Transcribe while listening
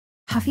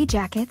puffy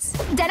jackets,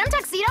 denim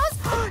tuxedos,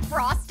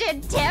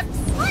 frosted tips.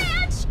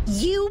 Blanche!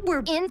 You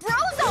were in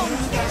Frozone!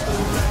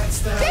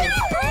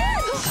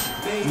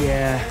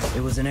 Yeah,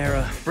 it was an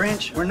era.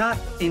 Branch, we're not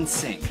in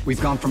sync.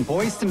 We've gone from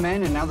boys to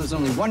men, and now there's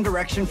only one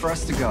direction for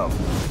us to go.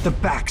 The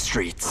back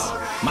streets.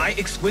 My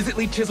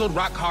exquisitely chiseled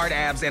rock-hard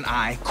abs and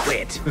I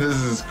quit. This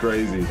is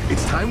crazy.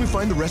 It's time we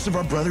find the rest of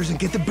our brothers and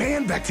get the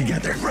band back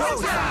together.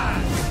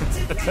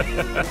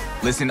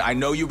 Listen, I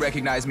know you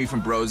recognize me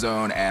from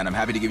Brozone, and I'm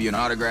happy to give you an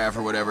autograph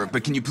or whatever,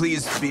 but can you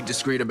please be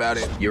discreet about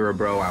it? You're a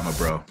bro, I'm a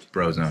bro.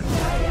 Brozone.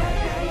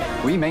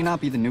 We may not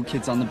be the new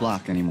kids on the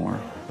block anymore,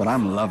 but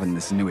I'm loving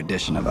this new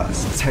edition of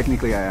us.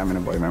 Technically, I am in a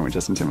boy band with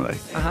Justin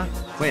Timberlake.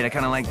 Wait, I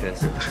kind of like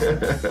this.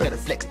 Gotta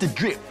flex the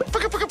drip.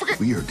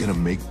 We are gonna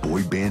make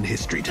boy band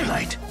history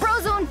tonight.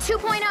 Brozone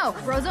 2.0,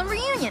 Brozone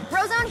reunion,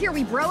 Brozone here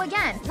we bro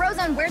again,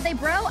 Brozone where they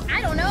bro,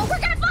 I don't know,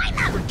 we're gonna find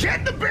them!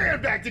 Get the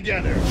band back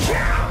together!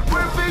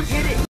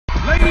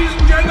 Ladies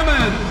and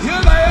gentlemen,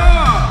 here they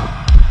are!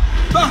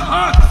 The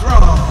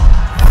heartthrob!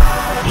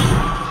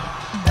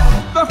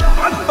 The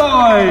fun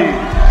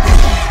boy!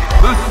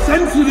 The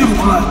sensitive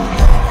one!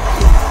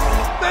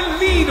 The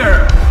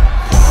leader!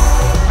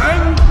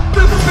 And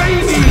the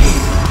baby!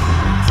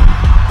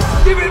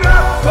 Give it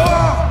up for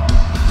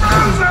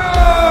Brozone!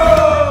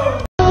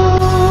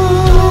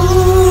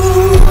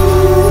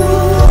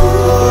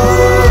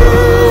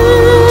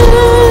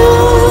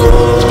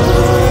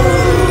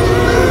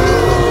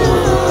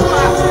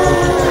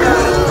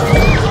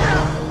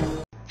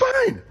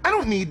 Fine! I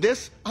don't need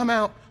this. I'm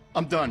out.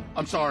 I'm done.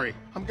 I'm sorry.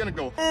 I'm gonna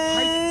go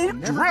hike the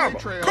Neverland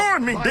Trail by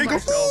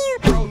myself.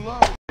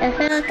 I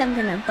feel like I'm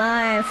gonna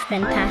barf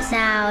and pass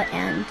out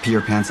and... Pee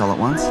your pants all at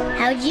once?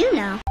 How'd you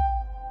know?